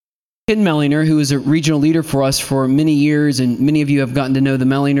Ken Mellinger, who is a regional leader for us for many years, and many of you have gotten to know the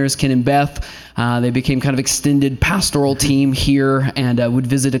Mellingers, Ken and Beth. They became kind of extended pastoral team here and would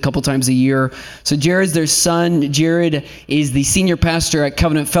visit a couple times a year. So Jared's their son. Jared is the senior pastor at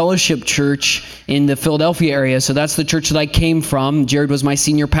Covenant Fellowship Church in the Philadelphia area. So that's the church that I came from. Jared was my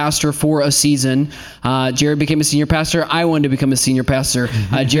senior pastor for a season. Jared became a senior pastor. I wanted to become a senior pastor.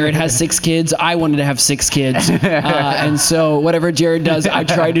 Jared has 6 kids. I wanted to have 6 kids. And so whatever Jared does, I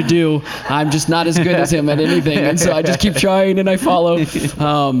try to do. I'm just not as good as him at anything. And so I just keep trying and I follow.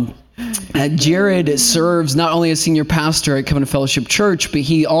 Jared serves not only as senior pastor at Covenant Fellowship Church, but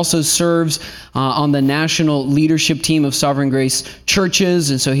he also serves on the national leadership team of Sovereign Grace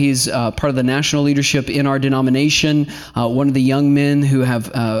churches. And so he's part of the national leadership in our denomination, one of the young men who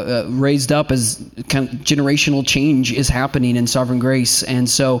have raised up as kind of generational change is happening in Sovereign Grace. And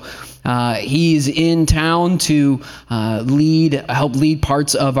so he's in town to help lead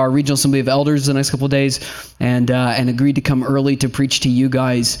parts of our Regional Assembly of Elders the next couple of days, and agreed to come early to preach to you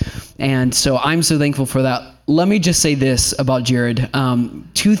guys. And so I'm so thankful for that. Let me just say this about Jared.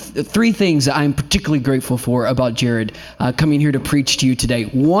 3 things I'm particularly grateful for about Jared coming here to preach to you today.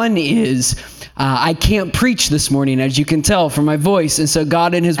 One is I can't preach this morning, as you can tell from my voice, and so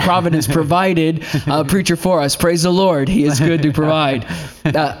God in His providence provided a preacher for us. Praise the Lord. He is good to provide.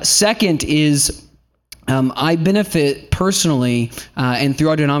 Second is I benefit personally and through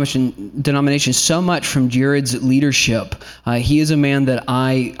our denomination so much from Jared's leadership. He is a man that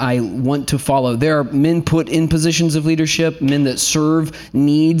I want to follow. There are men put in positions of leadership, men that serve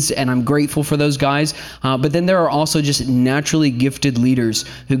needs, and I'm grateful for those guys. But then there are also just naturally gifted leaders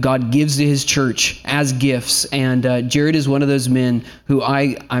who God gives to His church as gifts. And Jared is one of those men who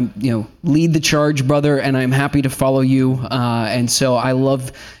I'm lead the charge, brother, and I'm happy to follow you. And so I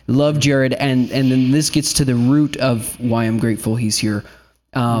love Jared, and then this gets to the root of why I'm grateful he's here.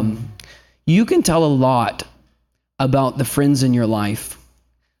 You can tell a lot about the friends in your life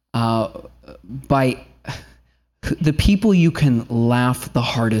by the people you can laugh the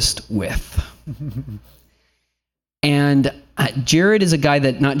hardest with. And Jared is a guy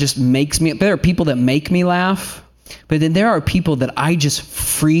that not just makes me, there are people that make me laugh, but then there are people that I just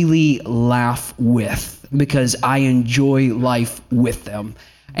freely laugh with because I enjoy life with them.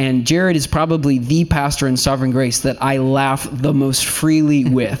 And Jared is probably the pastor in Sovereign Grace that I laugh the most freely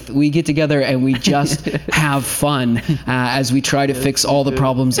with. We get together and we just have fun as we try to fix all the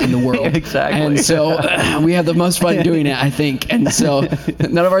problems in the world. Exactly. And so we have the most fun doing it, I think. And so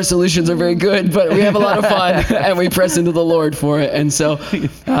none of our solutions are very good, but we have a lot of fun and we press into the Lord for it. And so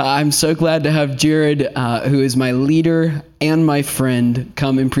I'm so glad to have Jared, who is my leader and my friend,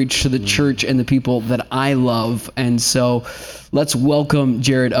 come and preach to the church and the people that I love. And so let's welcome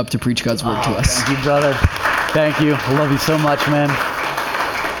Jared up to preach God's word to us. Thank you, brother. Thank you. I love you so much, man.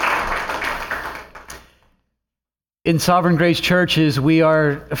 In Sovereign Grace churches, we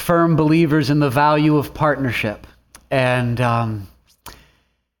are firm believers in the value of partnership. And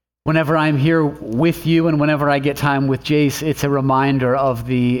whenever I'm here with you and whenever I get time with Jace, it's a reminder of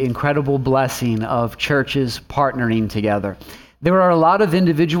the incredible blessing of churches partnering together. There are a lot of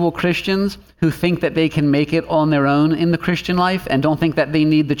individual Christians who think that they can make it on their own in the Christian life and don't think that they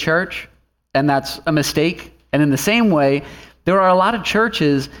need the church, and that's a mistake. And in the same way, there are a lot of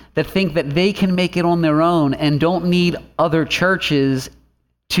churches that think that they can make it on their own and don't need other churches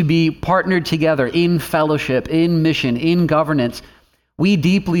to be partnered together in fellowship, in mission, in governance. We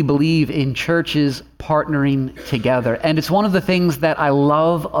deeply believe in churches partnering together. And it's one of the things that I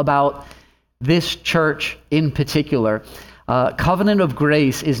love about this church in particular. Covenant of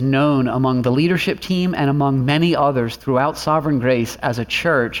Grace is known among the leadership team and among many others throughout Sovereign Grace as a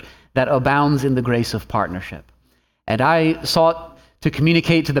church that abounds in the grace of partnership. And I sought to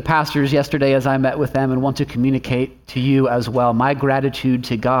communicate to the pastors yesterday as I met with them and want to communicate to you as well my gratitude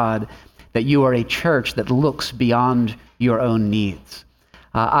to God that you are a church that looks beyond your own needs.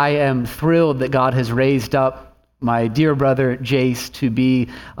 I am thrilled that God has raised up my dear brother Jace to be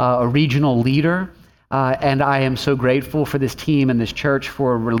a regional leader. And I am so grateful for this team and this church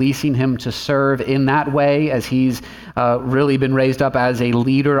for releasing him to serve in that way as he's really been raised up as a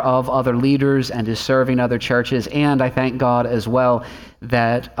leader of other leaders and is serving other churches. And I thank God as well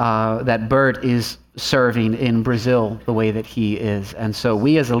that Bert is serving in Brazil the way that he is. And so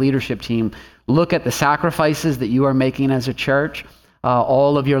we as a leadership team look at the sacrifices that you are making as a church,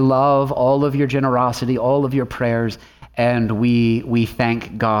 all of your love, all of your generosity, all of your prayers, and we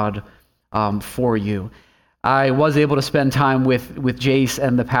thank God for you. I was able to spend time with Jace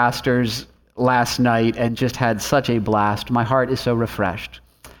and the pastors last night and just had such a blast. My heart is so refreshed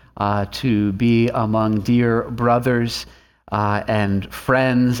to be among dear brothers and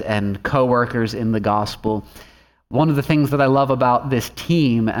friends and coworkers in the gospel. One of the things that I love about this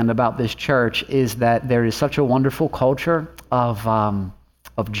team and about this church is that there is such a wonderful culture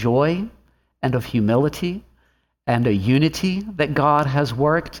of joy and of humility and a unity that God has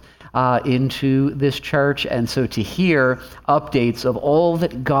worked into this church. And so to hear updates of all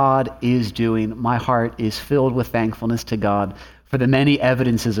that God is doing, my heart is filled with thankfulness to God for the many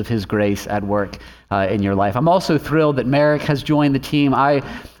evidences of his grace at work in your life. I'm also thrilled that Merrick has joined the team. I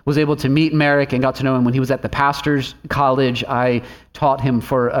was able to meet Merrick and got to know him when he was at the pastor's college. I taught him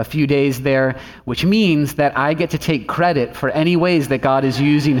for a few days there, which means that I get to take credit for any ways that God is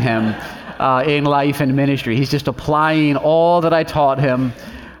using him in life and ministry. He's just applying all that I taught him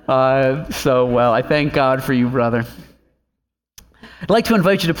so well. I thank God for you, brother. I'd like to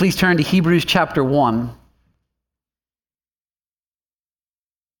invite you to please turn to Hebrews chapter 1.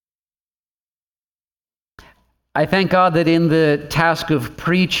 I thank God that in the task of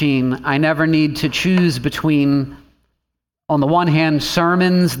preaching, I never need to choose between, on the one hand,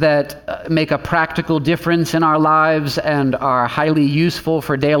 sermons that make a practical difference in our lives and are highly useful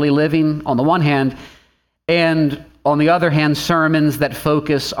for daily living, on the one hand, and on the other hand, sermons that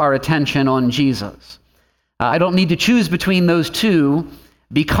focus our attention on Jesus. I don't need to choose between those two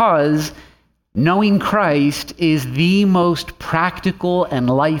because knowing Christ is the most practical and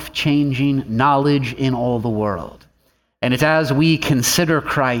life-changing knowledge in all the world. And it's as we consider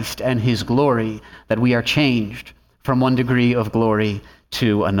Christ and his glory that we are changed from one degree of glory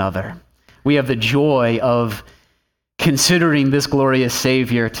to another. We have the joy of considering this glorious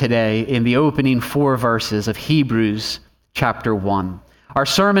Savior today in the opening 4 verses of Hebrews chapter 1. Our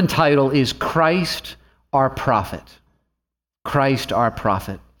sermon title is Christ our Prophet. Christ our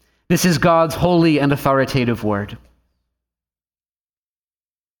Prophet. This is God's holy and authoritative word.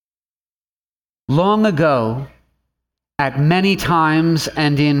 Long ago, at many times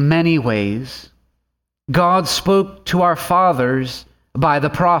and in many ways, God spoke to our fathers by the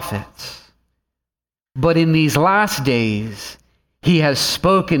prophets. But in these last days, he has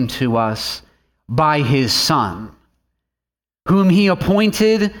spoken to us by his Son, whom he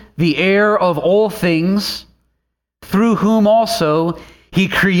appointed the heir of all things, through whom also he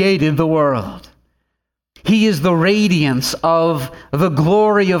created the world. He is the radiance of the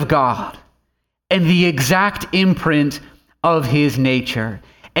glory of God and the exact imprint of his nature.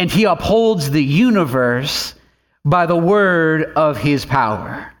 And he upholds the universe by the word of his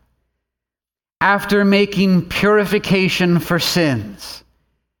power. After making purification for sins,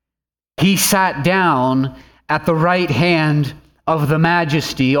 he sat down at the right hand of the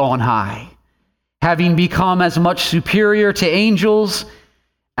Majesty on high, having become as much superior to angels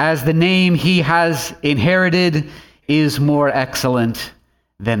as the name he has inherited is more excellent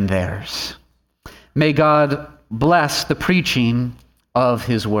than theirs. May God bless the preaching of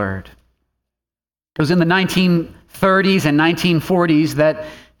his word. It was in the 1930s and 1940s that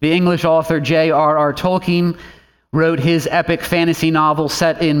the English author J.R.R. Tolkien wrote his epic fantasy novel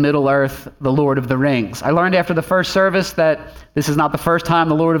set in Middle-earth, The Lord of the Rings. I learned after the first service that this is not the first time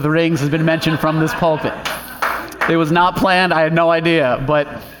The Lord of the Rings has been mentioned from this pulpit. It was not planned. I had no idea,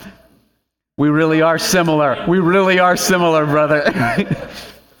 but we really are similar. We really are similar, brother.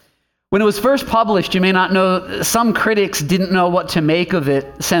 When it was first published, you may not know, some critics didn't know what to make of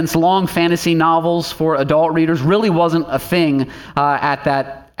it, since long fantasy novels for adult readers really wasn't a thing at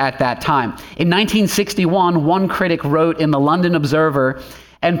that time. In 1961, one critic wrote in the London Observer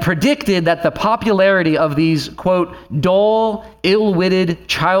and predicted that the popularity of these, quote, dull, ill-witted,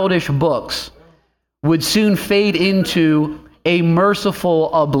 childish books would soon fade into a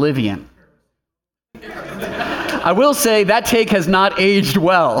merciful oblivion. I will say that take has not aged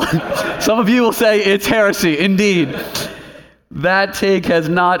well. Some of you will say it's heresy. Indeed, that take has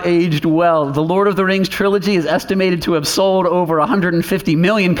not aged well. The Lord of the Rings trilogy is estimated to have sold over 150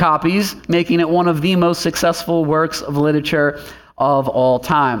 million copies, making it one of the most successful works of literature of all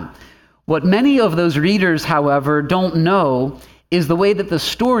time. What many of those readers, however, don't know is the way that the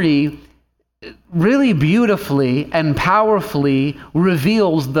story really beautifully and powerfully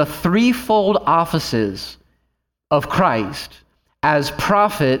reveals the threefold offices of Christ as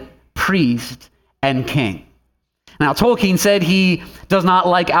prophet, priest, and king. Now, Tolkien said he does not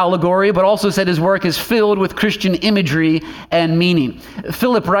like allegory, but also said his work is filled with Christian imagery and meaning.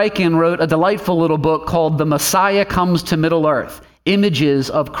 Philip Ryken wrote a delightful little book called The Messiah Comes to Middle-earth, Images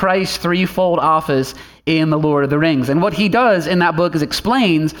of Christ's Threefold Office in The Lord of the Rings. And what he does in that book is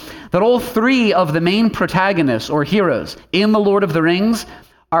explains that all three of the main protagonists or heroes in The Lord of the Rings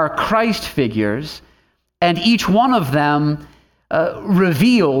are Christ figures, and each one of them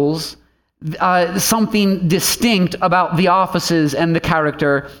reveals something distinct about the offices and the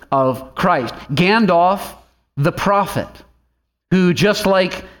character of Christ. Gandalf, the prophet, who just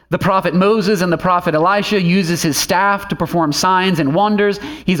like the prophet Moses and the prophet Elisha uses his staff to perform signs and wonders.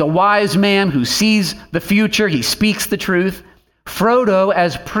 He's a wise man who sees the future. He speaks the truth. Frodo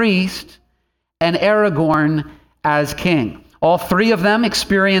as priest and Aragorn as king. All three of them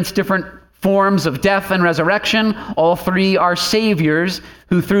experience different forms of death and resurrection. All three are saviors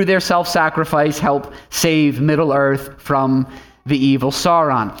who through their self-sacrifice help save Middle-earth from the evil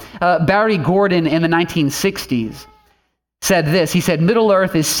Sauron. Barry Gordon in the 1960s said this. He said,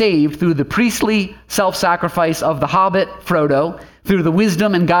 Middle-earth is saved through the priestly self-sacrifice of the hobbit, Frodo, through the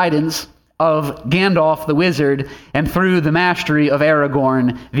wisdom and guidance of Gandalf the wizard, and through the mastery of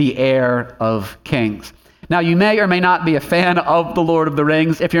Aragorn, the heir of kings. Now, you may or may not be a fan of The Lord of the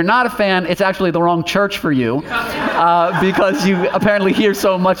Rings. If you're not a fan, it's actually the wrong church for you, because you apparently hear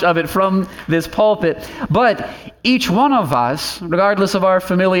so much of it from this pulpit. But each one of us, regardless of our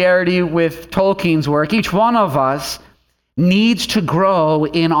familiarity with Tolkien's work, each one of us needs to grow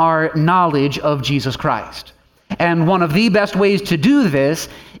in our knowledge of Jesus Christ. And one of the best ways to do this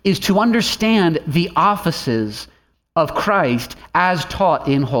is to understand the offices of Christ as taught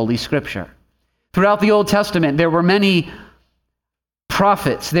in Holy Scripture. Throughout the Old Testament, there were many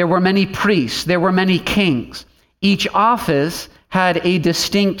prophets, there were many priests, there were many kings. Each office had a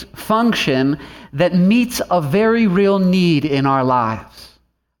distinct function that meets a very real need in our lives,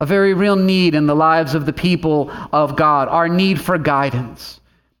 a very real need in the lives of the people of God, our need for guidance,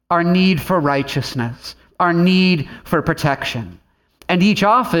 our need for righteousness, our need for protection. And each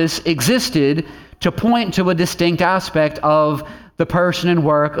office existed to point to a distinct aspect of the person and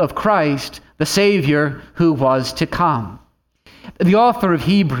work of Christ, the Savior who was to come. The author of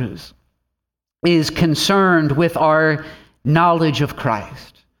Hebrews is concerned with our knowledge of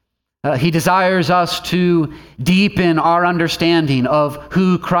Christ. He desires us to deepen our understanding of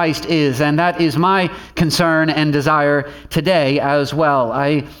who Christ is, and that is my concern and desire today as well.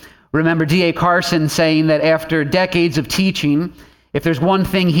 I remember D.A. Carson saying that after decades of teaching, if there's one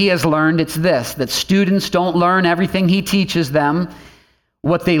thing he has learned, it's this, that students don't learn everything he teaches them.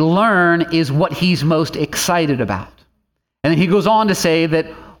 What they learn is what he's most excited about. And then he goes on to say that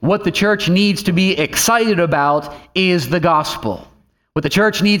what the church needs to be excited about is the gospel. What the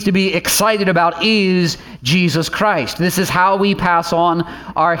church needs to be excited about is Jesus Christ. This is how we pass on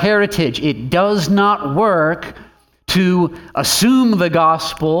our heritage. It does not work to assume the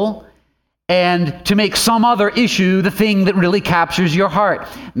gospel and to make some other issue the thing that really captures your heart.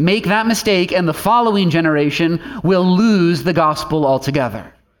 Make that mistake, and the following generation will lose the gospel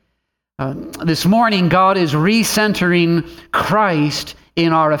altogether. This morning, God is recentering Christ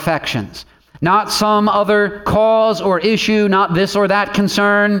in our affections. Not some other cause or issue, not this or that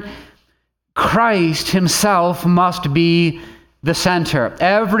concern. Christ himself must be the center.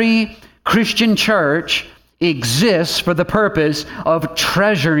 Every Christian church exists for the purpose of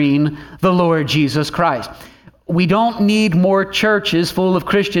treasuring the Lord Jesus Christ. We don't need more churches full of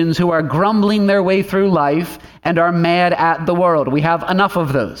Christians who are grumbling their way through life and are mad at the world. We have enough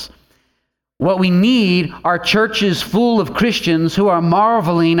of those. What we need are churches full of Christians who are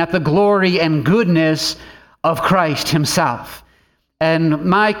marveling at the glory and goodness of Christ himself. And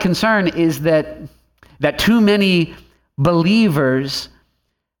my concern is that too many believers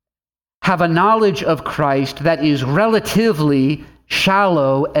have a knowledge of Christ that is relatively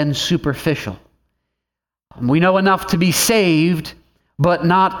shallow and superficial. We know enough to be saved, but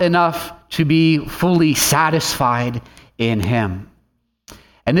not enough to be fully satisfied in him.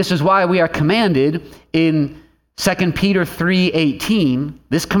 And this is why we are commanded in 2 Peter 3:18.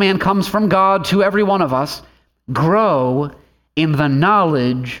 This command comes from God to every one of us. Grow in the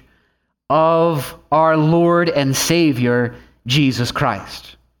knowledge of our Lord and Savior, Jesus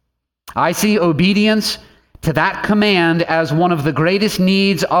Christ. I see obedience to that command as one of the greatest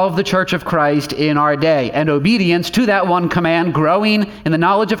needs of the Church of Christ in our day. And obedience to that one command, growing in the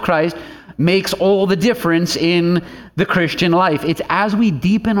knowledge of Christ, makes all the difference in the Christian life. It's as we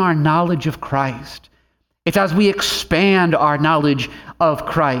deepen our knowledge of Christ, it's as we expand our knowledge of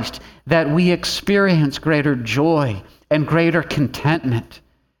Christ, that we experience greater joy and greater contentment,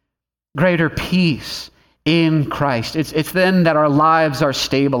 greater peace in Christ. It's then that our lives are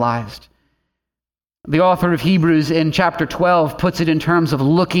stabilized. The author of Hebrews in chapter 12 puts it in terms of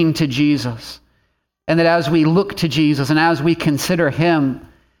looking to Jesus. And that as we look to Jesus and as we consider him,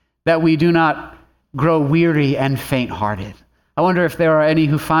 that we do not grow weary and faint-hearted. I wonder if there are any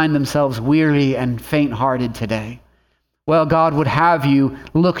who find themselves weary and faint-hearted today. Well, God would have you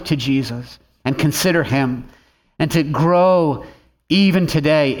look to Jesus and consider him and to grow even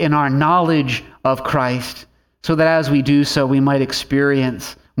today in our knowledge of Christ, so that as we do so, we might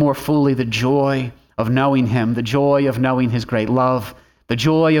experience more fully the joy of knowing him, the joy of knowing his great love, the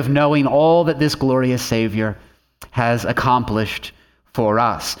joy of knowing all that this glorious Savior has accomplished for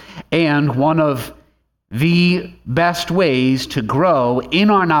us. And one of the best ways to grow in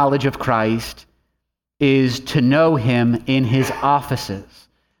our knowledge of Christ is to know him in his offices.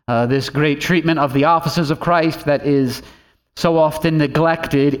 This great treatment of the offices of Christ that is so often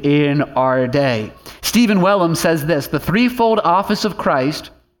neglected in our day. Stephen Wellum says this: the threefold office of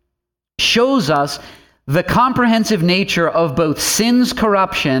Christ shows us the comprehensive nature of both sin's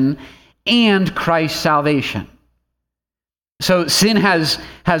corruption and Christ's salvation. So sin has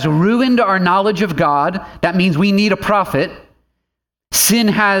ruined our knowledge of God. That means we need a prophet. Sin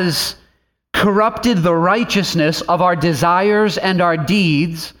has corrupted the righteousness of our desires and our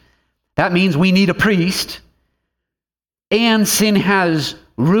deeds. That means we need a priest. And sin has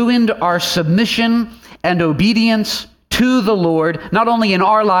ruined our submission and obedience to the Lord, not only in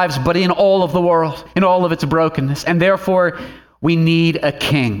our lives, but in all of the world, in all of its brokenness. And therefore, we need a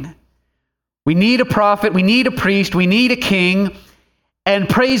king. We need a prophet, we need a priest, we need a king. And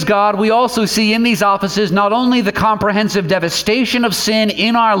praise God, we also see in these offices not only the comprehensive devastation of sin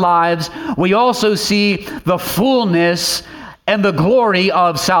in our lives, we also see the fullness and the glory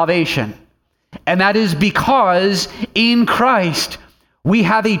of salvation. And that is because in Christ we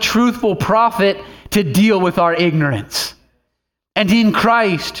have a truthful prophet to deal with our ignorance. And in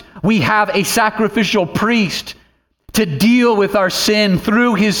Christ we have a sacrificial priest to deal with our sin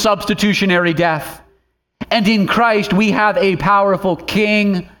through his substitutionary death. And in Christ we have a powerful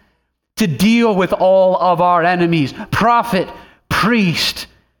king to deal with all of our enemies. Prophet, priest,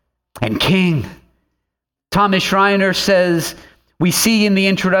 and king. Thomas Schreiner says, we see in the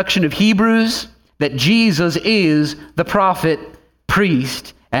introduction of Hebrews that Jesus is the prophet,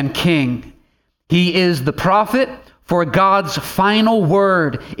 priest, and king. He is the prophet, for God's final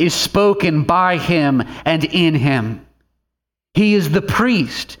word is spoken by him and in him. He is the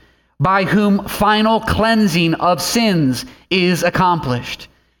priest, by whom final cleansing of sins is accomplished.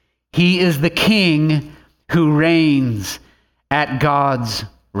 He is the king who reigns at God's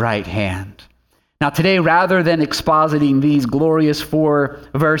right hand. Now today, rather than expositing these glorious 4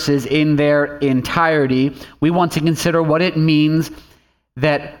 verses in their entirety, we want to consider what it means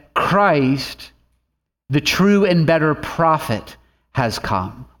that Christ, the true and better prophet, has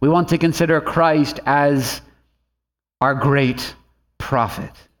come. We want to consider Christ as our great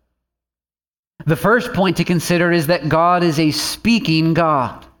prophet. The first point to consider is that God is a speaking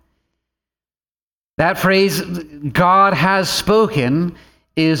God. That phrase, God has spoken,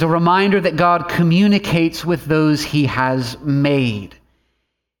 is a reminder that God communicates with those he has made.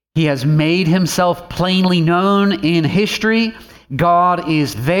 He has made himself plainly known in history. God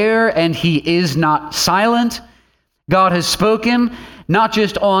is there and he is not silent. God has spoken, not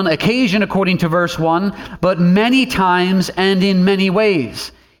just on occasion according to verse 1, but many times and in many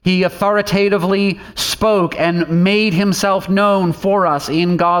ways. He authoritatively spoke and made himself known for us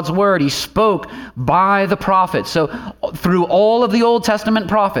in God's word. He spoke by the prophets. So through all of the Old Testament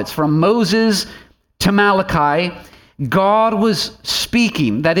prophets, from Moses to Malachi, God was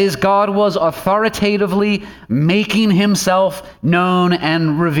speaking. That is, God was authoritatively making himself known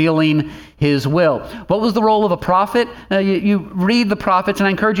and revealing his will. What was the role of a prophet? You read the prophets, and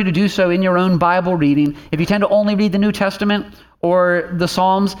I encourage you to do so in your own Bible reading. If you tend to only read the New Testament or the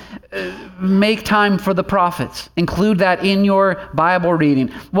Psalms, make time for the prophets. Include that in your Bible reading.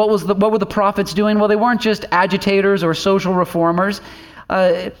 What were the prophets doing? Well, they weren't just agitators or social reformers.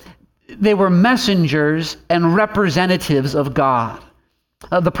 They were messengers and representatives of God.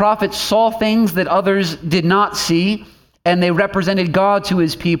 The prophets saw things that others did not see, and they represented God to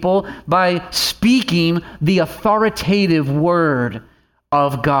his people by speaking the authoritative word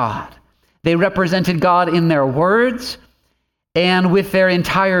of God. They represented God in their words and with their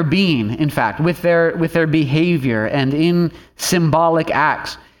entire being, in fact, with their behavior and in symbolic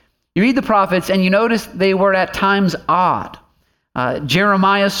acts. You read the prophets and you notice they were at times odd.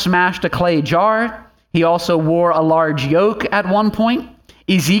 Jeremiah smashed a clay jar. He also wore a large yoke at one point.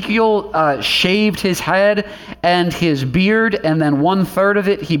 Ezekiel shaved his head and his beard, and then 1/3 of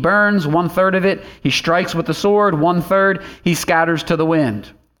it he burns, 1/3 of it he strikes with the sword, 1/3 he scatters to the wind.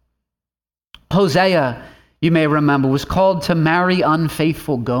 Hosea, you may remember, was called to marry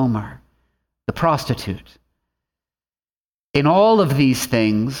unfaithful Gomer, the prostitute. In all of these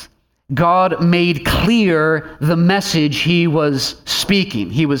things, God made clear the message he was speaking.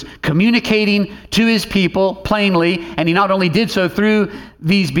 He was communicating to his people plainly, and he not only did so through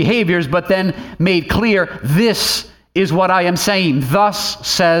these behaviors, but then made clear, this is what I am saying. Thus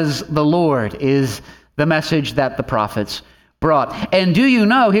says the Lord is the message that the prophets brought. And do you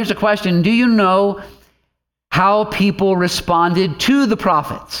know, here's a question, do you know how people responded to the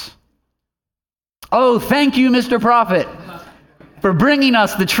prophets? Oh, thank you, Mr. Prophet, for bringing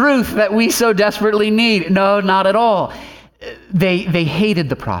us the truth that we so desperately need. No, not at all. They hated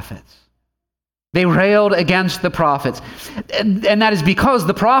the prophets. They railed against the prophets. And that is because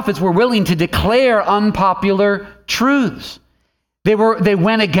the prophets were willing to declare unpopular truths. They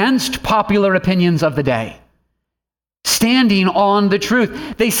went against popular opinions of the day, standing on the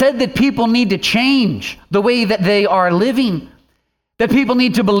truth. They said that people need to change the way that they are living, that people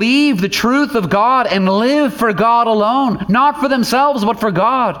need to believe the truth of God and live for God alone, not for themselves, but for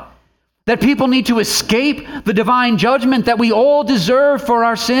God. That people need to escape the divine judgment that we all deserve for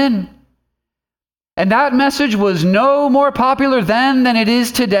our sin. And that message was no more popular then than it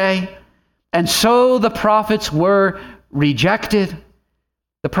is today. And so the prophets were rejected.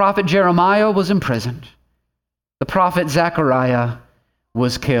 The prophet Jeremiah was imprisoned. The prophet Zechariah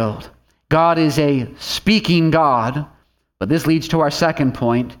was killed. God is a speaking God, but this leads to our second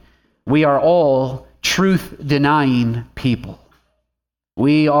point. We are all truth-denying people.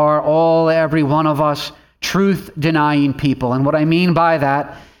 We are all, every one of us, truth-denying people. And what I mean by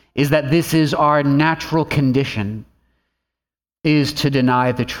that is that this is our natural condition, is to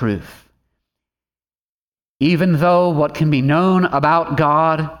deny the truth. Even though what can be known about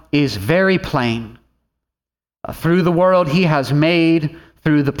God is very plain, through the world he has made,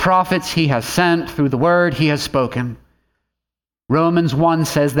 through the prophets he has sent, through the word he has spoken, Romans 1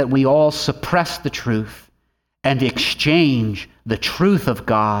 says that we all suppress the truth and exchange the truth of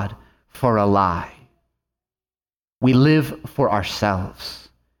God for a lie. We live for ourselves.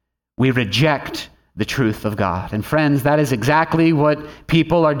 We reject the truth of God. And friends, that is exactly what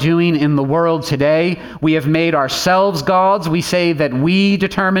people are doing in the world today. We have made ourselves gods. We say that we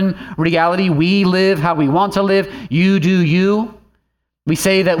determine reality. We live how we want to live. You do you. We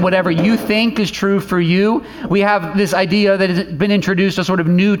say that whatever you think is true for you. We have this idea that has been introduced, a sort of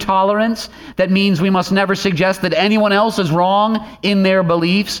new tolerance that means we must never suggest that anyone else is wrong in their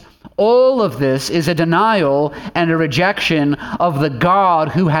beliefs. All of this is a denial and a rejection of the God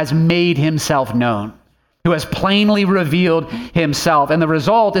who has made himself known, who has plainly revealed himself. And the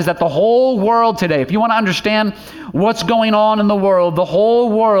result is that the whole world today, if you want to understand what's going on in the world, the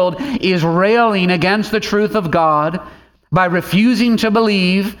whole world is railing against the truth of God by refusing to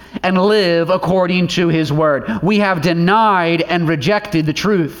believe and live according to his word. We have denied and rejected the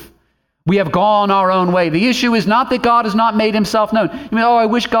truth. We have gone our own way. The issue is not that God has not made himself known. You mean, I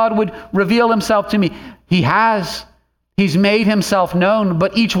wish God would reveal himself to me. He has. He's made himself known,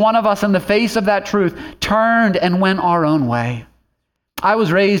 but each one of us in the face of that truth turned and went our own way. I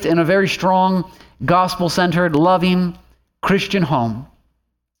was raised in a very strong, gospel-centered, loving Christian home.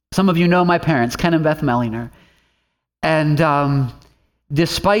 Some of you know my parents, Ken and Beth Mellinger. And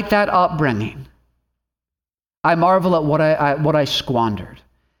despite that upbringing, I marvel at what I squandered.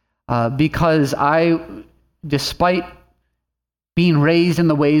 Because despite being raised in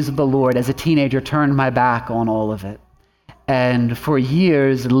the ways of the Lord as a teenager, turned my back on all of it. And for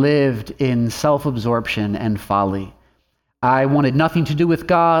years lived in self-absorption and folly. I wanted nothing to do with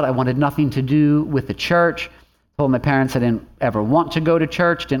God. I wanted nothing to do with the church. Told my parents I didn't ever want to go to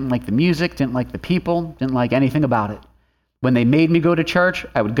church, didn't like the music, didn't like the people, didn't like anything about it. When they made me go to church,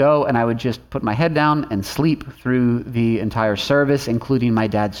 I would go and I would just put my head down and sleep through the entire service, including my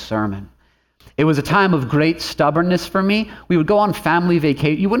dad's sermon. It was a time of great stubbornness for me. We would go on family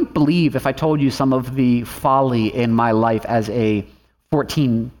vacation. You wouldn't believe if I told you some of the folly in my life as a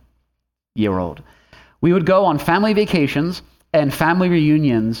 14-year-old. We would go on family vacations and family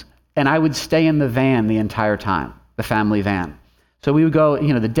reunions, and I would stay in the van the entire time, the family van. So we would go,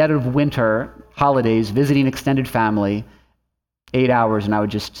 the dead of winter, holidays, visiting extended family, 8 hours, and I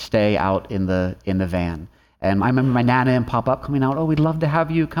would just stay out in the van. And I remember my Nana and Pop-Up coming out, we'd love to have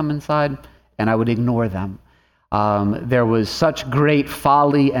you come inside, and I would ignore them. There was such great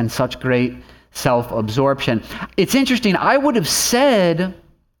folly and such great self-absorption. It's interesting, I would have said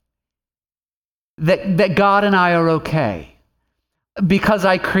that God and I are okay, because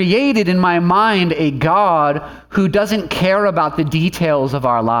I created in my mind a God who doesn't care about the details of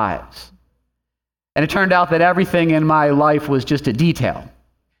our lives. And it turned out that everything in my life was just a detail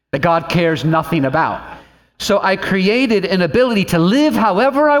that God cares nothing about. So I created an ability to live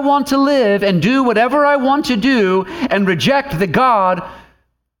however I want to live and do whatever I want to do and reject the God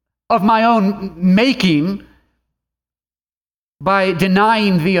of my own making by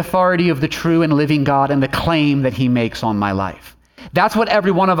denying the authority of the true and living God and the claim that he makes on my life. That's what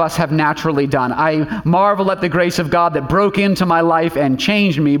every one of us have naturally done. I marvel at the grace of God that broke into my life and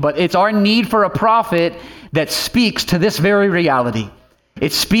changed me, but it's our need for a prophet that speaks to this very reality.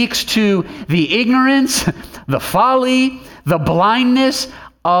 It speaks to the ignorance, the folly, the blindness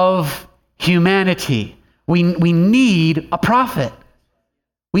of humanity. We need a prophet.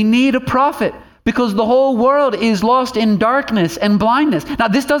 We need a prophet because the whole world is lost in darkness and blindness. Now,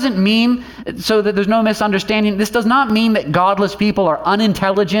 this doesn't mean, so that there's no misunderstanding, this does not mean that godless people are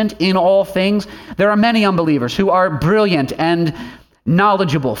unintelligent in all things. There are many unbelievers who are brilliant and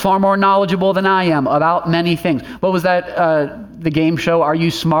knowledgeable, far more knowledgeable than I am about many things. What was that, the game show, Are You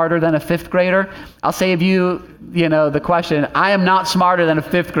Smarter Than a Fifth Grader? I'll save you, the question. I am not smarter than a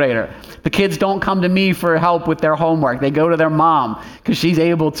fifth grader. The kids don't come to me for help with their homework. They go to their mom because she's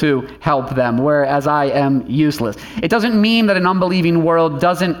able to help them, whereas I am useless. It doesn't mean that an unbelieving world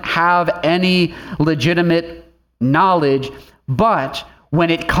doesn't have any legitimate knowledge, but when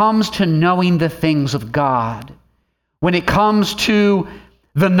it comes to knowing the things of God, when it comes to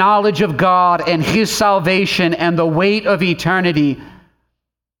the knowledge of God and His salvation and the weight of eternity,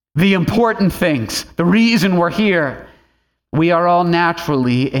 the important things, the reason we're here, we are all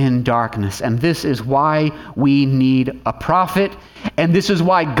naturally in darkness. And this is why we need a prophet. And this is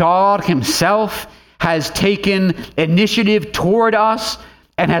why God Himself has taken initiative toward us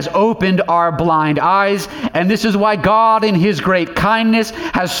and has opened our blind eyes. And this is why God, in His great kindness,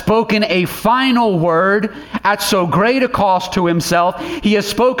 has spoken a final word at so great a cost to Himself. He has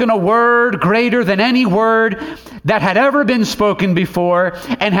spoken a word greater than any word that had ever been spoken before,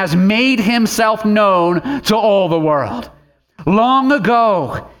 and has made Himself known to all the world. Long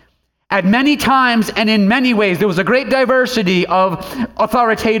ago, at many times and in many ways, there was a great diversity of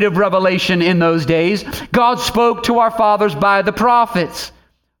authoritative revelation in those days. God spoke to our fathers by the prophets.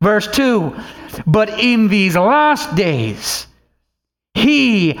 Verse 2, but in these last days,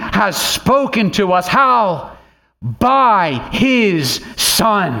 He has spoken to us. How? By His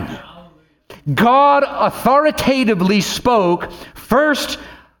Son. God authoritatively spoke first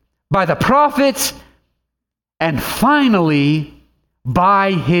by the prophets and finally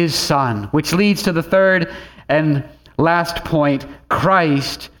by His Son, which leads to the third and last point.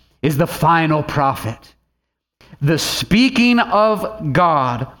 Christ is the final prophet. The speaking of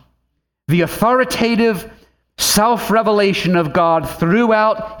God, the authoritative self-revelation of God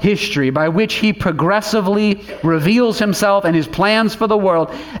throughout history, by which He progressively reveals Himself and His plans for the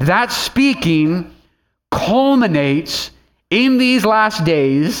world, that speaking culminates in these last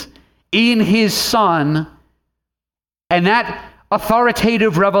days in His Son, and that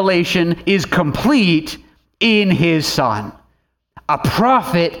authoritative revelation is complete in His Son. A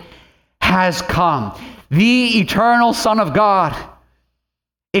prophet has come. The eternal Son of God,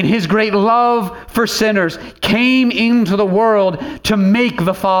 in His great love for sinners, came into the world to make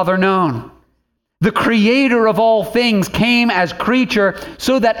the Father known. The Creator of all things came as creature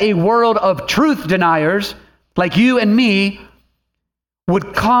so that a world of truth deniers, like you and me,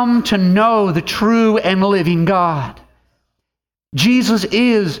 would come to know the true and living God. Jesus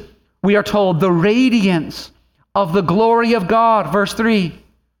is, we are told, the radiance of the glory of God. Verse 3.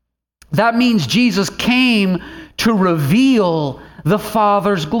 That means Jesus came to reveal the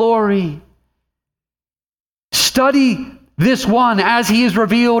Father's glory. Study this one as He is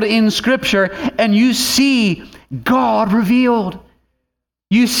revealed in Scripture, and you see God revealed.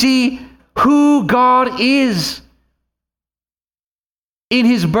 You see who God is. In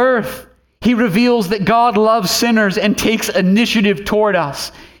His birth, He reveals that God loves sinners and takes initiative toward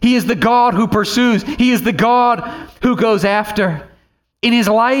us. He is the God who pursues. He is the God who goes after. In His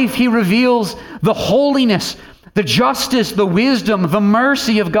life, He reveals the holiness, the justice, the wisdom, the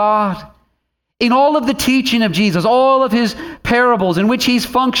mercy of God. In all of the teaching of Jesus, all of His parables in which He's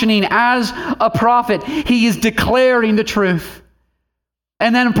functioning as a prophet, He is declaring the truth.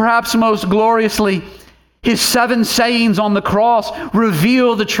 And then perhaps most gloriously, His 7 sayings on the cross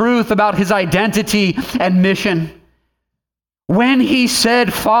reveal the truth about His identity and mission. When He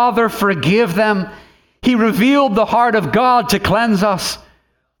said, "Father, forgive them," He revealed the heart of God to cleanse us.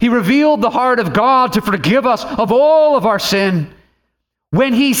 He revealed the heart of God to forgive us of all of our sin.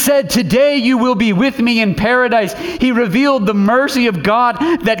 When He said, "Today you will be with me in paradise," He revealed the mercy of God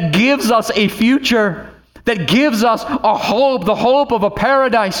that gives us a future, that gives us a hope, the hope of a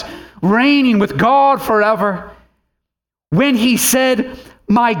paradise, reigning with God forever. When He said,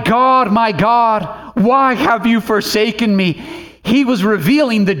 my God, why have you forsaken me?" He was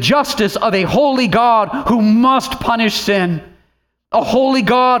revealing the justice of a holy God who must punish sin. A holy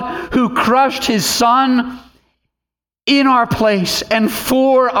God who crushed His Son in our place and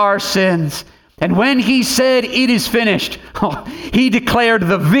for our sins. And when he said, "It is finished," he declared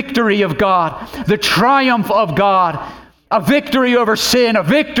the victory of God, the triumph of God, a victory over sin, a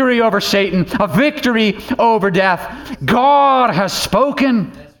victory over Satan, a victory over death. God has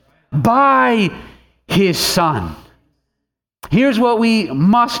spoken by his Son. Here's what we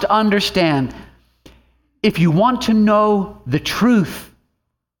must understand. If you want to know the truth,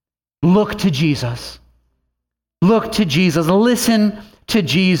 look to Jesus. Look to Jesus. Listen to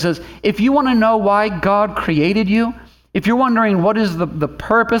Jesus. If you want to know why God created you, if you're wondering what is the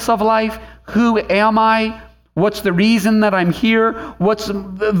purpose of life, who am I, what's the reason that I'm here, what's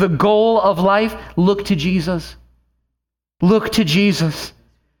the goal of life, look to Jesus. Look to Jesus.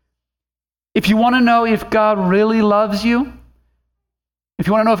 If you want to know if God really loves you, if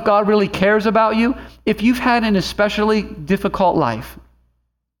you want to know if God really cares about you, if you've had an especially difficult life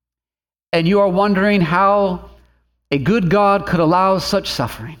and you are wondering how a good God could allow such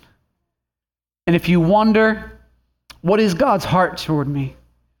suffering, and if you wonder, what is God's heart toward me?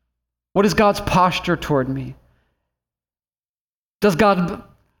 What is God's posture toward me? Does God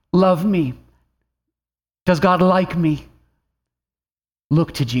love me? Does God like me?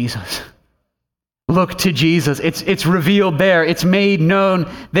 Look to Jesus. Look to Jesus. It's revealed there. It's made known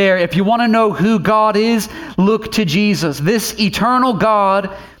there. If you want to know who God is, look to Jesus. This eternal God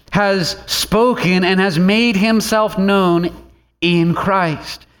has spoken and has made himself known in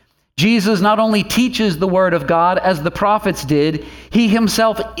Christ. Jesus not only teaches the Word of God as the prophets did, he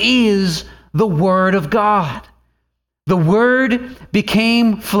himself is the Word of God. The Word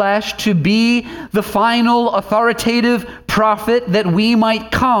became flesh to be the final authoritative prophet that we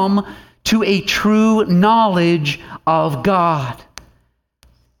might come to a true knowledge of God.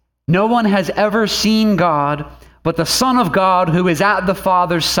 No one has ever seen God but the Son of God who is at the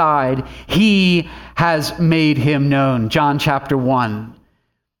Father's side. He has made him known. John chapter 1.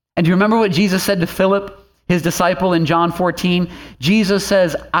 And do you remember what Jesus said to Philip, his disciple, in John 14? Jesus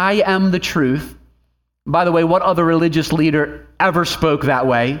says, "I am the truth." By the way, what other religious leader ever spoke that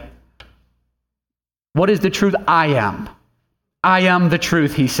way? What is the truth? I am. I am the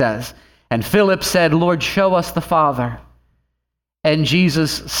truth, he says. And Philip said, "Lord, show us the Father." And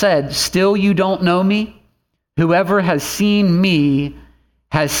Jesus said, "Still you don't know me? Whoever has seen me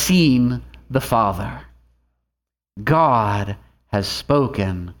has seen the Father." God has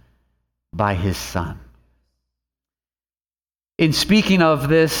spoken by his Son. In speaking of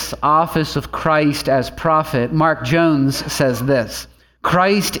this office of Christ as prophet, Mark Jones says this: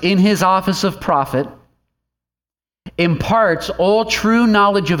 Christ in his office of prophet imparts all true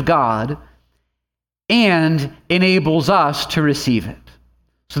knowledge of God and enables us to receive it.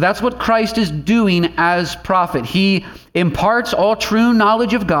 So that's what Christ is doing as prophet. He imparts all true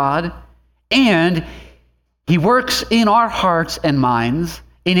knowledge of God, and he works in our hearts and minds,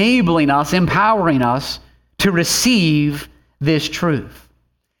 enabling us, empowering us to receive this truth.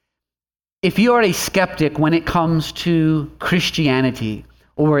 If you are a skeptic when it comes to Christianity,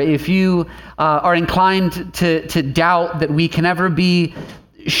 or if you are inclined to doubt that we can ever be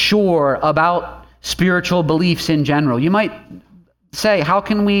sure about spiritual beliefs in general, you might say, how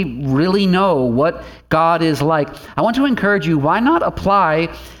can we really know what God is like? I want to encourage you, why not apply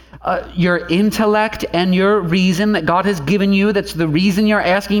your intellect and your reason that God has given you, that's the reason you're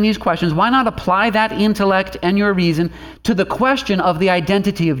asking these questions, why not apply that intellect and your reason to the question of the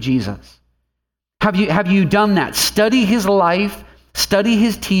identity of Jesus? Have you done that? Study his life, study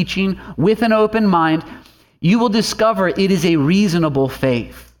his teaching with an open mind. You will discover it is a reasonable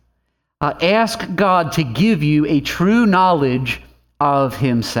faith. Ask God to give you a true knowledge of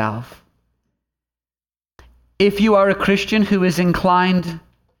himself. If you are a Christian who is inclined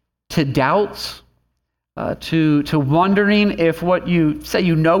to doubts, to wondering if what you say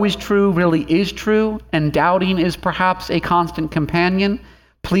you know is true really is true, and doubting is perhaps a constant companion,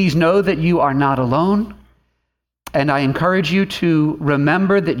 please know that you are not alone. And I encourage you to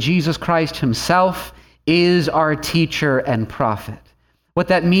remember that Jesus Christ himself is our teacher and prophet. What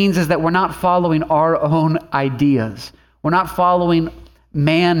that means is that we're not following our own ideas. We're not following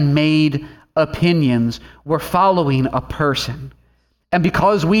man-made opinions. We're following a person. And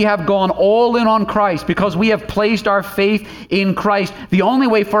because we have gone all in on Christ, because we have placed our faith in Christ, the only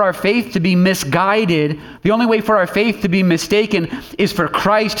way for our faith to be misguided, the only way for our faith to be mistaken is for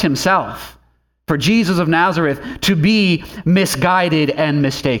Christ himself, for Jesus of Nazareth, to be misguided and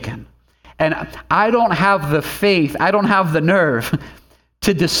mistaken. And I don't have the faith, I don't have the nerve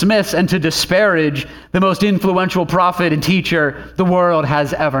to dismiss and to disparage the most influential prophet and teacher the world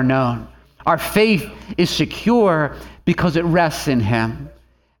has ever known. Our faith is secure because it rests in him.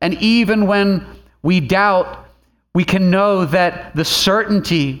 And even when we doubt, we can know that the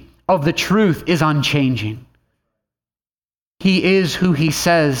certainty of the truth is unchanging. He is who he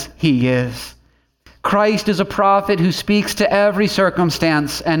says he is. Christ is a prophet who speaks to every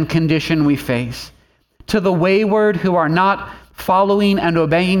circumstance and condition we face. To the wayward who are not following and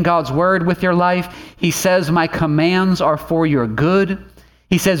obeying God's word with your life, he says, my commands are for your good.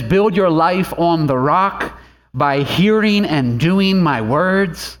 He says, build your life on the rock by hearing and doing my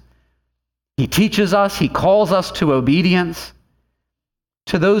words. He teaches us, he calls us to obedience.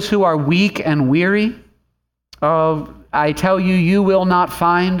 To those who are weak and weary, I tell you, you will not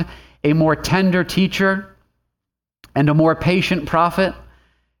find a more tender teacher and a more patient prophet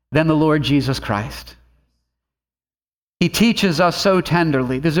than the Lord Jesus Christ. He teaches us so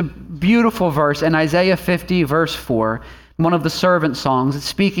tenderly. There's a beautiful verse in Isaiah 50, verse 4, one of the servant songs. It's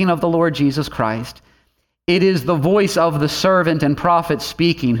speaking of the Lord Jesus Christ. It is the voice of the servant and prophet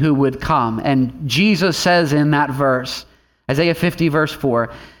speaking who would come. And Jesus says in that verse, Isaiah 50, verse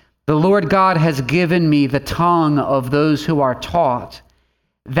 4, the Lord God has given me the tongue of those who are taught,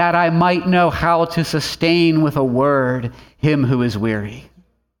 that I might know how to sustain with a word him who is weary.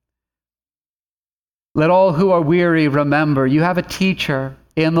 Let all who are weary remember you have a teacher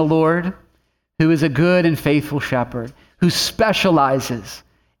in the Lord who is a good and faithful shepherd, who specializes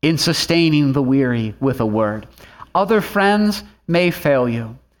in sustaining the weary with a word. Other friends may fail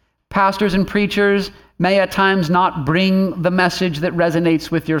you. Pastors and preachers may at times not bring the message that resonates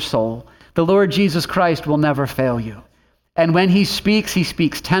with your soul. The Lord Jesus Christ will never fail you. And when he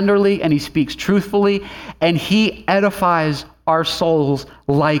speaks tenderly and he speaks truthfully, and he edifies our souls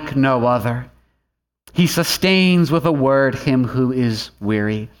like no other. He sustains with a word him who is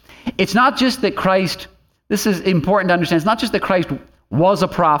weary. It's not just that Christ, this is important to understand, it's not just that Christ was a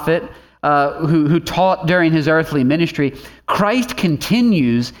prophet who taught during his earthly ministry. Christ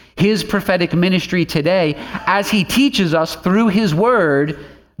continues his prophetic ministry today as he teaches us through his word,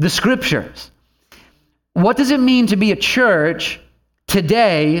 the scriptures. What does it mean to be a church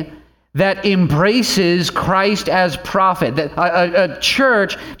today that embraces Christ as prophet? That a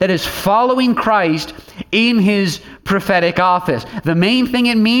church that is following Christ in his prophetic office. The main thing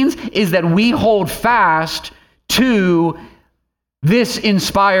it means is that we hold fast to this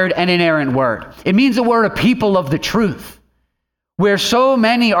inspired and inerrant word. It means that we're a people of the truth. Where so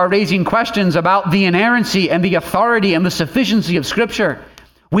many are raising questions about the inerrancy and the authority and the sufficiency of Scripture,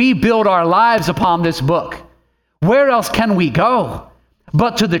 we build our lives upon this book. Where else can we go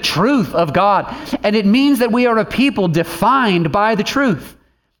but to the truth of God? And it means that we are a people defined by the truth.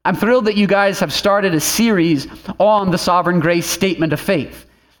 I'm thrilled that you guys have started a series on the Sovereign Grace Statement of Faith,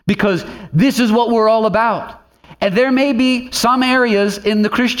 because this is what we're all about. And there may be some areas in the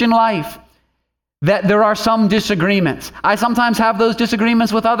Christian life that there are some disagreements. I sometimes have those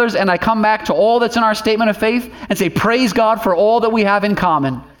disagreements with others, and I come back to all that's in our statement of faith and say, praise God for all that we have in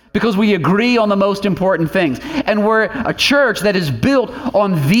common, because we agree on the most important things. And we're a church that is built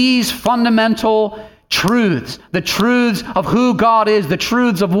on these fundamental truths, the truths of who God is, the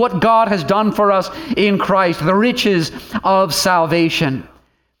truths of what God has done for us in Christ, the riches of salvation.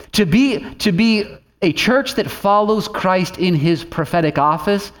 To be a church that follows Christ in his prophetic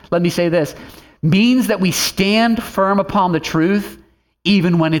office, let me say this, means that we stand firm upon the truth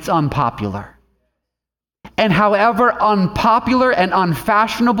even when it's unpopular. And however unpopular and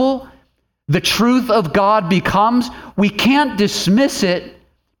unfashionable the truth of God becomes, we can't dismiss it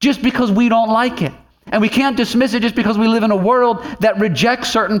just because we don't like it. And we can't dismiss it just because we live in a world that rejects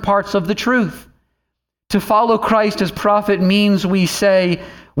certain parts of the truth. To follow Christ as prophet means we say,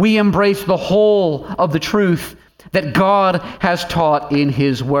 we embrace the whole of the truth that God has taught in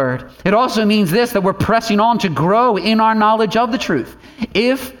his word. It also means this, that we're pressing on to grow in our knowledge of the truth.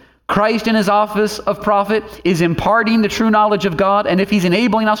 If Christ in his office of prophet is imparting the true knowledge of God, and if he's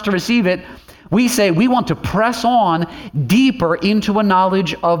enabling us to receive it, we say we want to press on deeper into a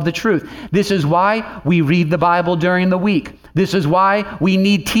knowledge of the truth. This is why we read the Bible during the week. This is why we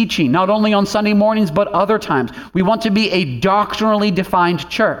need teaching, not only on Sunday mornings, but other times. We want to be a doctrinally defined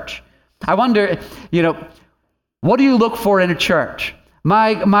church. I wonder, what do you look for in a church?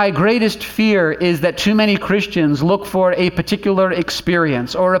 My greatest fear is that too many Christians look for a particular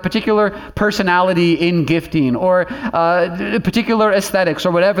experience or a particular personality in gifting or particular aesthetics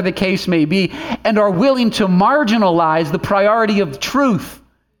or whatever the case may be, and are willing to marginalize the priority of truth.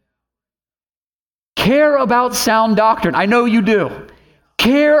 Care about sound doctrine. I know you do.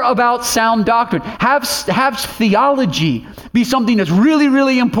 Care about sound doctrine. Have theology be something that's really,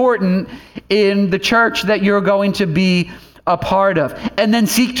 really important in the church that you're going to be a part of. And then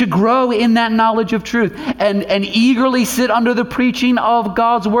seek to grow in that knowledge of truth. And eagerly sit under the preaching of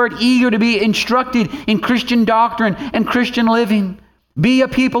God's word, eager to be instructed in Christian doctrine and Christian living. Be a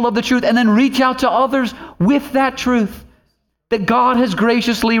people of the truth, and then reach out to others with that truth that God has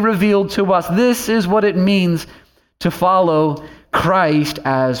graciously revealed to us. This is what it means to follow Christ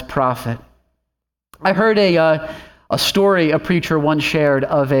as prophet. I heard a story a preacher once shared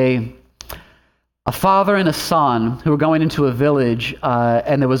of a father and a son who were going into a village,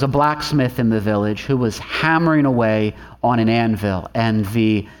 and there was a blacksmith in the village who was hammering away on an anvil. And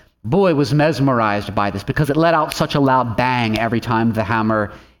the boy was mesmerized by this because it let out such a loud bang every time the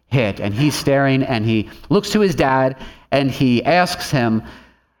hammer hit. And he's staring, and he looks to his dad, and he asks him,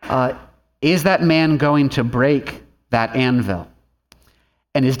 is that man going to break that anvil?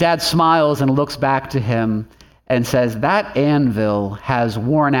 And his dad smiles and looks back to him and says, that anvil has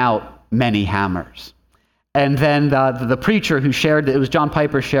worn out many hammers. And then the preacher who shared, it was John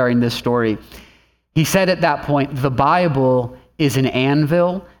Piper sharing this story, he said at that point, the Bible is an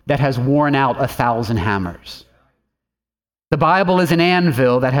anvil that has worn out 1,000 hammers. The Bible is an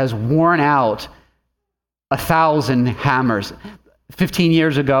anvil that has worn out 1,000 hammers. 15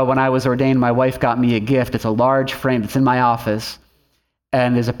 years ago when I was ordained, my wife got me a gift. It's a large frame. It's in my office.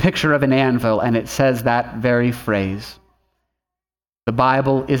 And there's a picture of an anvil, and it says that very phrase. The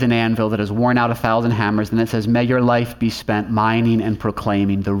Bible is an anvil that has worn out 1,000 hammers, and it says, may your life be spent mining and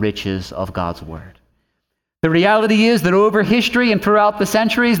proclaiming the riches of God's word. The reality is that over history and throughout the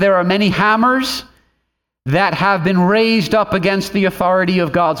centuries, there are many hammers that have been raised up against the authority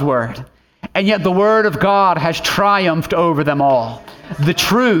of God's word. And yet the word of God has triumphed over them all. The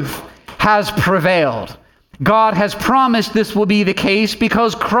truth has prevailed. God has promised this will be the case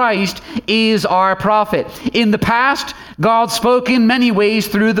because Christ is our prophet. In the past, God spoke in many ways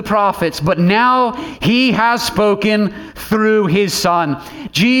through the prophets, but now he has spoken through his Son.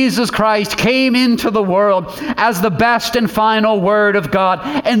 Jesus Christ came into the world as the best and final word of God,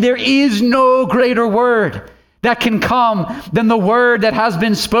 and there is no greater word that can come than the word that has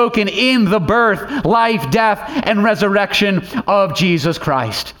been spoken in the birth, life, death, and resurrection of Jesus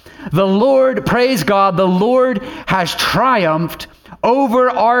Christ. The Lord, praise God, the Lord has triumphed over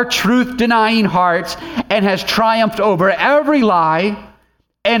our truth-denying hearts and has triumphed over every lie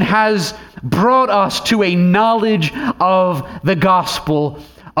and has brought us to a knowledge of the gospel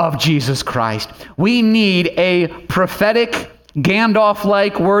of Jesus Christ. We need a prophetic,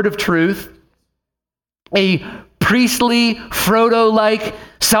 Gandalf-like word of truth, a priestly, Frodo-like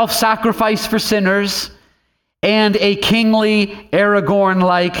self-sacrifice for sinners, and a kingly,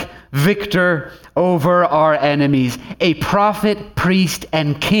 Aragorn-like victor over our enemies. A prophet, priest,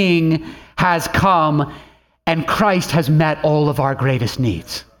 and king has come, and Christ has met all of our greatest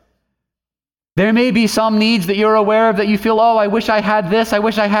needs. There may be some needs that you're aware of that you feel, oh, I wish I had this, I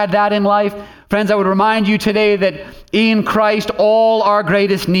wish I had that in life. Friends, I would remind you today that in Christ, all our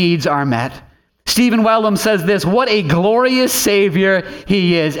greatest needs are met. Stephen Wellum says this, what a glorious Savior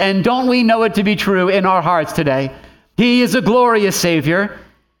he is. And don't we know it to be true in our hearts today? He is a glorious Savior.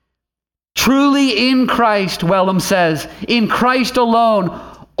 Truly in Christ, Wellum says, in Christ alone,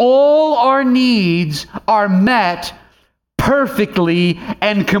 all our needs are met perfectly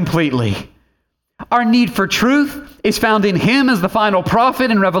and completely. Our need for truth is found in him as the final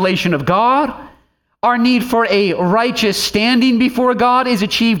prophet and revelation of God. Our need for a righteous standing before God is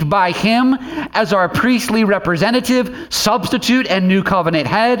achieved by him as our priestly representative, substitute, and new covenant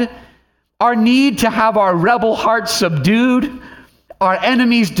head. Our need to have our rebel hearts subdued, our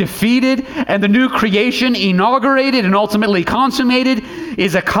enemies defeated, and the new creation inaugurated and ultimately consummated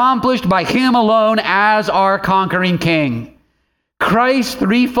is accomplished by him alone as our conquering king. Christ's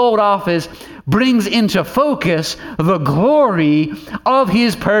threefold office brings into focus the glory of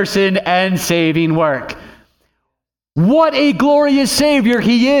his person and saving work. What a glorious Savior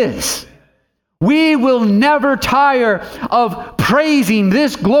he is. We will never tire of praising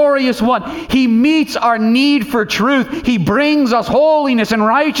this glorious one. He meets our need for truth. He brings us holiness and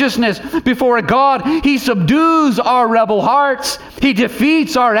righteousness before God. He subdues our rebel hearts. He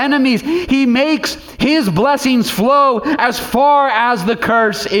defeats our enemies. He makes his blessings flow as far as the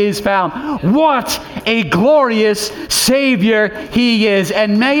curse is found. What a glorious Savior he is.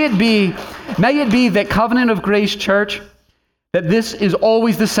 And may it be that Covenant of Grace Church, that this is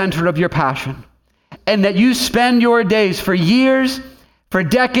always the center of your passion. And that you spend your days for years, for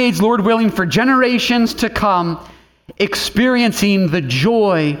decades, Lord willing, for generations to come, experiencing the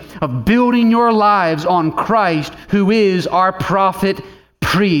joy of building your lives on Christ, who is our prophet,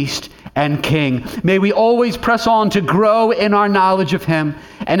 priest, and king. May we always press on to grow in our knowledge of him.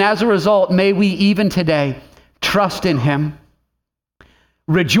 And as a result, may we even today trust in him,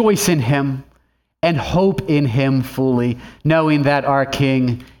 rejoice in him, and hope in him fully, knowing that our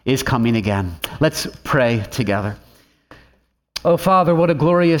King is coming again. Let's pray together. Oh, Father, what a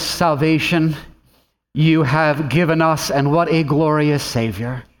glorious salvation you have given us, and what a glorious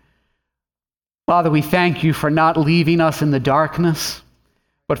Savior. Father, we thank you for not leaving us in the darkness,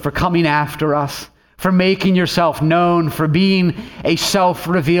 but for coming after us, for making yourself known, for being a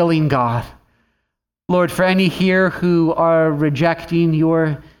self-revealing God. Lord, for any here who are rejecting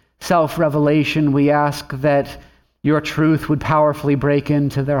your self-revelation, we ask that your truth would powerfully break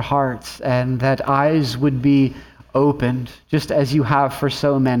into their hearts and that eyes would be opened, just as you have for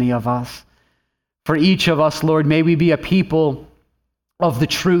so many of us. For each of us, Lord, may we be a people of the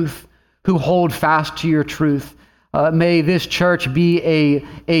truth who hold fast to your truth. May this church be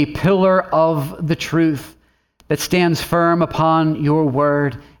a pillar of the truth that stands firm upon your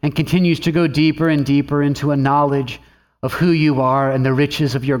word and continues to go deeper and deeper into a knowledge of who you are and the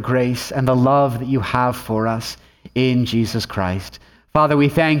riches of your grace and the love that you have for us in Jesus Christ. Father, we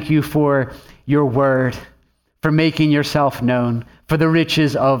thank you for your word, for making yourself known, for the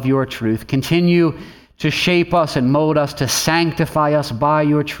riches of your truth. Continue to shape us and mold us, to sanctify us by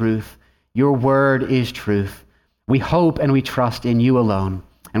your truth. Your word is truth. We hope and we trust in you alone.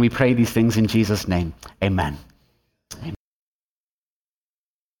 And we pray these things in Jesus' name. Amen.